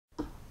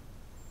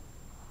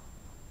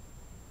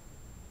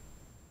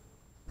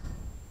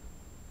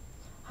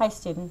Hi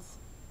students.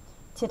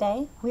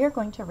 Today we are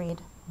going to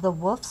read The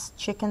Wolf's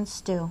Chicken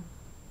Stew.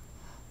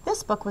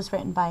 This book was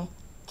written by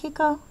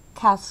Keiko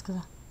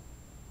Kasza.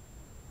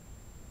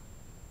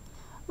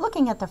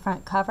 Looking at the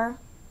front cover,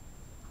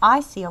 I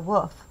see a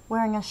wolf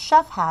wearing a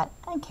chef hat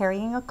and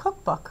carrying a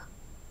cookbook.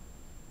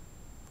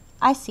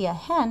 I see a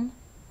hen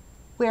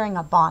wearing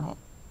a bonnet.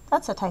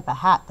 That's a type of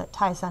hat that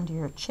ties under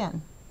your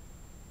chin.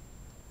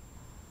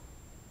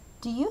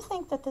 Do you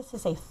think that this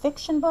is a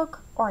fiction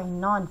book or a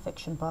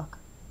non-fiction book?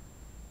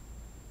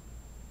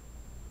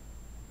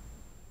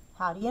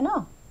 How do you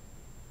know?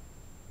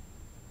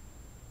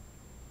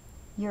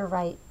 You're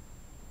right.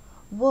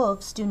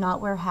 Wolves do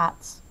not wear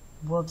hats.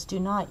 Wolves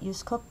do not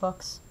use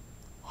cookbooks.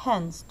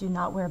 Hens do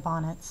not wear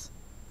bonnets.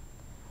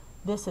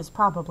 This is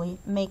probably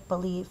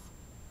make-believe,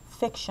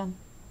 fiction,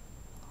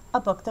 a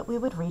book that we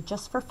would read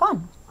just for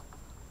fun.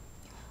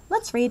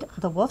 Let's read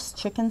The Wolf's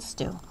Chicken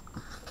Stew.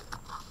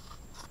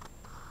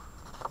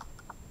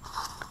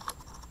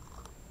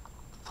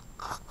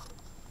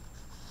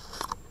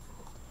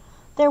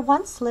 There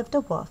once lived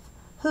a wolf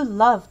who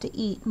loved to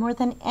eat more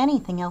than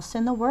anything else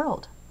in the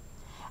world.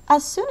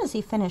 As soon as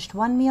he finished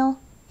one meal,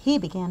 he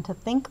began to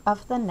think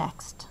of the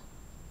next.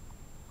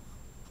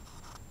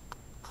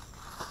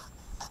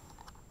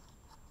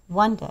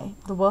 One day,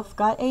 the wolf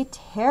got a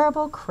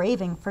terrible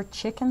craving for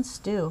chicken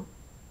stew.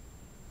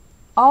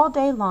 All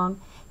day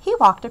long, he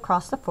walked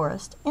across the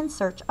forest in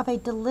search of a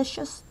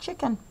delicious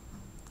chicken.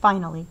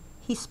 Finally,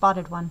 he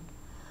spotted one.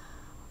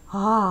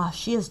 "Ah,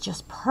 she is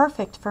just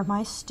perfect for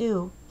my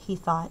stew," he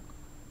thought.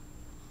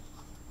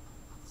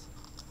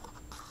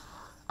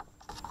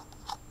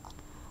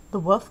 The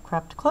wolf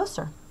crept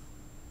closer,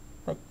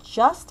 but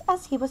just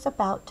as he was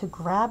about to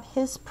grab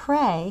his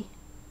prey,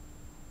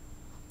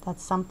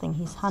 that's something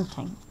he's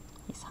hunting.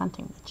 He's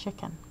hunting the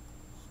chicken.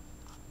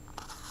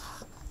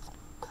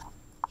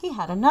 He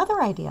had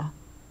another idea.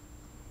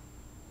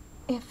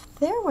 If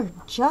there were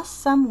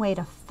just some way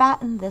to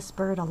fatten this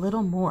bird a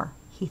little more,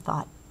 he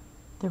thought,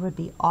 there would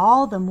be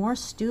all the more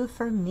stew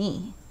for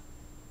me.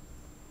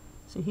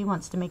 So he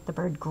wants to make the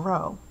bird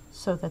grow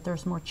so that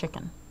there's more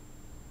chicken.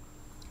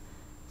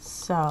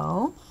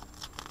 So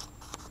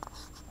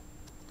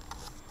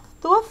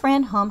the wolf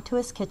ran home to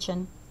his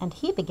kitchen and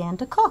he began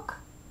to cook.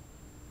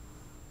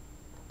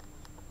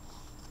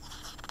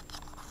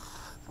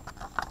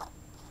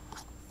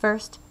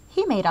 First,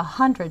 he made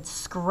 100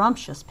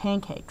 scrumptious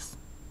pancakes.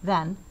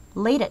 Then,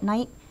 late at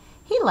night,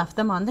 he left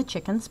them on the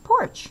chicken's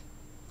porch.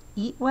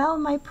 "Eat well,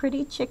 my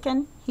pretty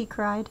chicken," he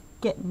cried.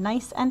 "Get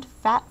nice and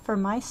fat for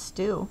my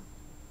stew."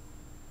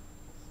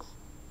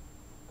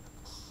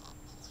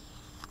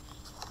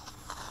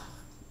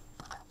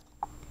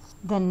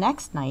 The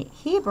next night,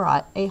 he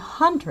brought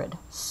 100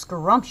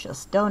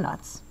 scrumptious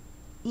donuts.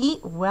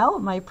 "Eat well,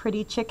 my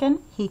pretty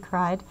chicken," he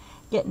cried.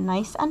 "Get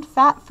nice and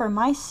fat for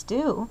my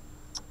stew."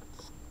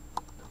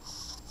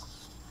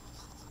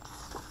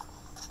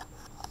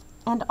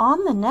 And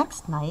on the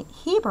next night,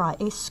 he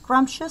brought a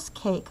scrumptious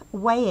cake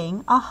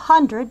weighing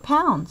 100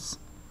 pounds.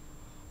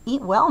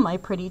 "Eat well, my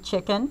pretty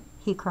chicken,"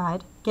 he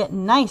cried. "Get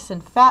nice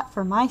and fat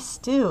for my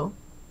stew."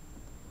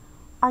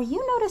 Are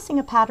you noticing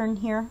a pattern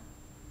here?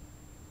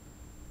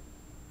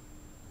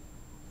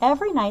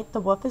 Every night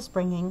the wolf is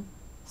bringing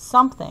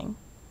something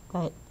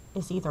that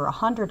is either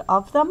 100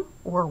 of them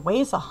or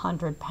weighs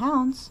 100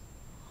 pounds.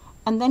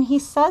 And then he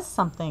says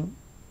something.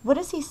 What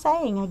is he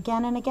saying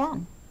again and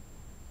again?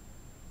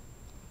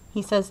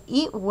 He says,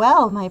 "Eat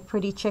well, my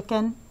pretty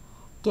chicken.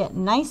 Get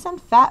nice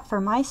and fat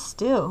for my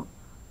stew."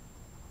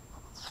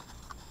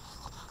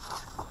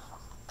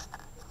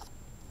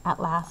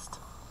 At last,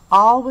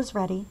 all was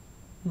ready.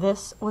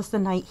 This was the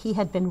night he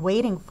had been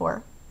waiting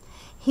for.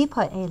 He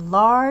put a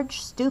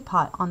large stew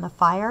pot on the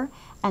fire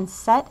and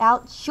set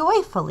out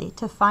joyfully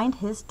to find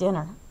his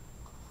dinner.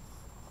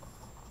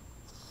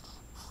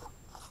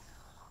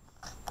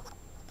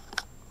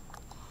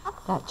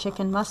 That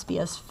chicken must be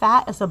as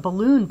fat as a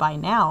balloon by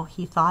now,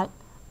 he thought.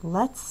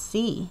 Let's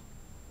see.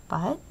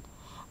 But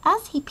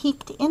as he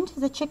peeked into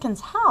the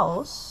chicken's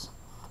house,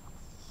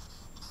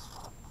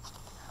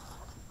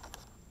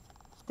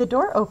 the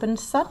door opened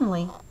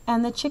suddenly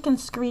and the chicken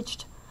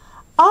screeched,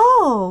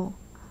 "Oh!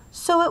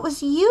 So it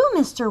was you,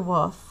 Mr.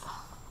 Wolf."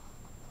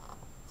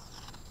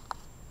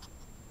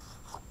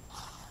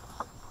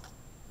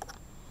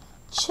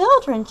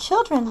 "Children,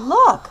 children,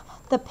 look!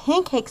 The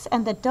pancakes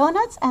and the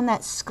donuts and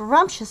that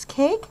scrumptious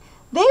cake,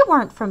 they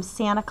weren't from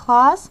Santa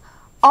Claus.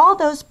 All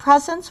those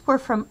presents were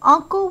from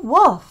Uncle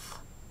Wolf."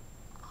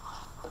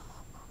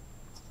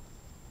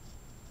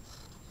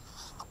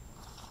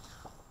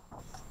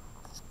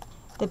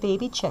 The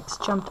baby chicks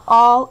jumped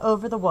all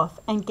over the wolf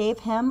and gave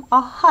him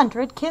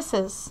 100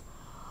 kisses.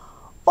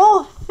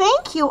 "Oh,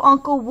 thank you,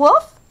 Uncle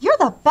Wolf. You're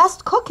the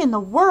best cook in the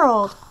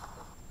world."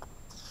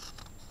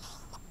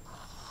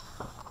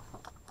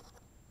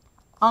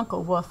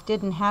 Uncle Wolf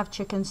didn't have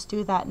chicken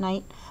stew that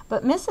night,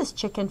 but Mrs.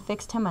 Chicken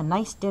fixed him a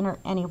nice dinner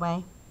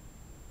anyway.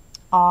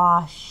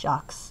 "Aw,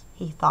 shucks,"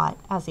 he thought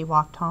as he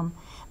walked home.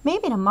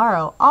 "Maybe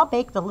tomorrow I'll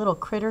bake the little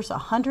critters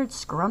 100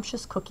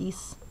 scrumptious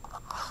cookies."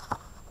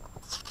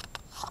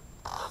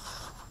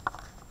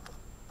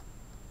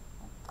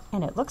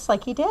 And it looks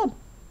like he did.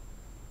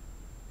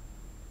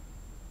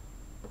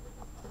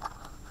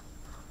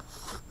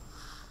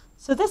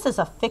 So this is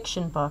a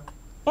fiction book.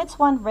 It's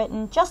one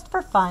written just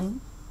for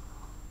fun.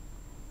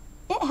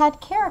 It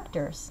had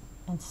characters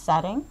and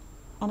setting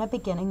and a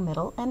beginning,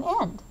 middle, and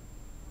end.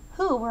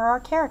 Who were our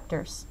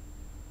characters?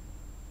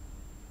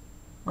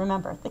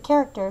 Remember, the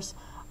characters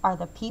are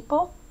the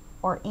people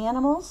or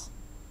animals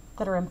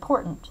that are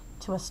important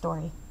to a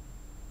story.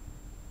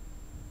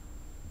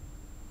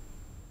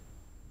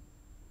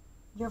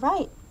 You're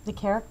right, the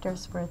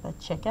characters were the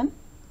chicken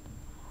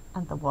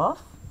and the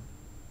wolf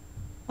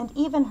and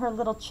even her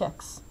little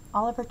chicks,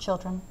 all of her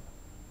children.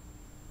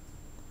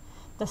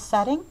 The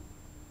setting,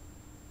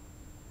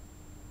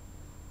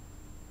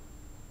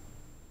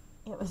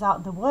 it was out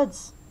in the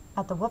woods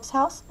at the wolf's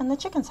house and the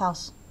chicken's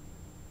house.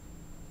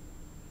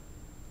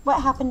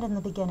 What happened in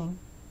the beginning?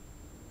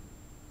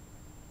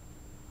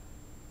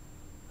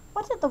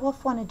 What did the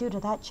wolf want to do to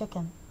that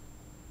chicken?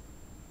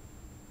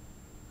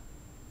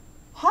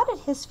 How did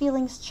his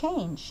feelings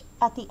change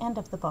at the end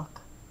of the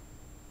book?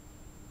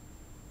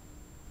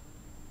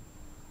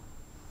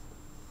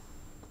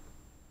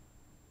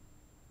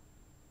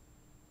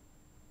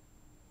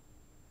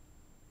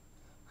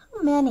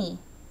 How many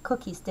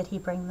cookies did he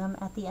bring them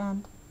at the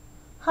end?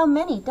 How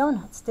many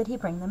donuts did he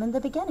bring them in the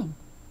beginning?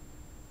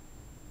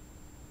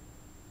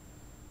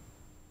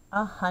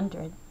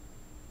 100.